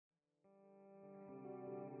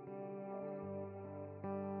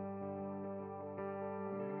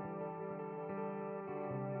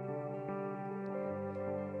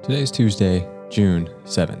Today is Tuesday, June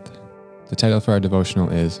 7th. The title for our devotional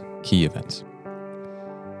is Key Events.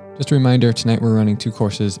 Just a reminder, tonight we're running two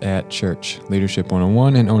courses at church, Leadership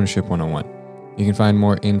 101 and Ownership 101. You can find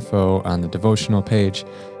more info on the devotional page,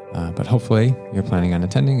 but hopefully you're planning on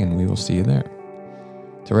attending and we will see you there.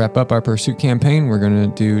 To wrap up our Pursuit campaign, we're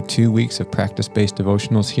going to do 2 weeks of practice-based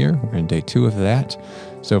devotionals here. We're in day 2 of that.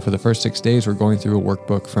 So for the first 6 days, we're going through a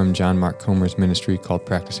workbook from John Mark Comer's ministry called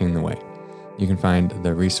Practicing the Way. You can find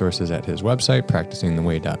the resources at his website,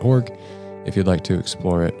 practicingtheway.org, if you'd like to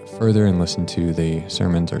explore it further and listen to the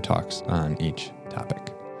sermons or talks on each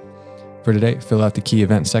topic. For today, fill out the key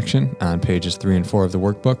event section on pages 3 and 4 of the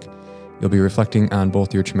workbook. You'll be reflecting on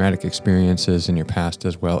both your traumatic experiences in your past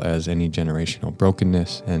as well as any generational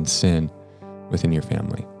brokenness and sin within your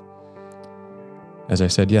family. As I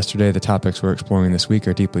said yesterday, the topics we're exploring this week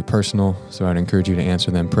are deeply personal, so I'd encourage you to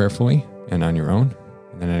answer them prayerfully and on your own.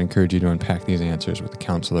 And then I'd encourage you to unpack these answers with a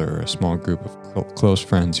counselor or a small group of close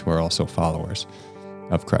friends who are also followers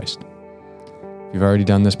of Christ. If you've already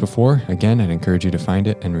done this before, again, I'd encourage you to find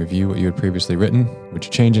it and review what you had previously written. Would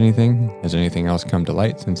you change anything? Has anything else come to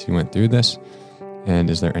light since you went through this? And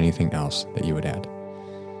is there anything else that you would add?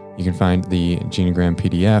 You can find the Genogram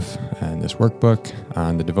PDF and this workbook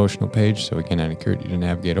on the devotional page. So again, I'd encourage you to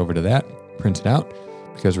navigate over to that, print it out,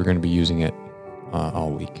 because we're going to be using it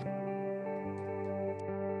all week.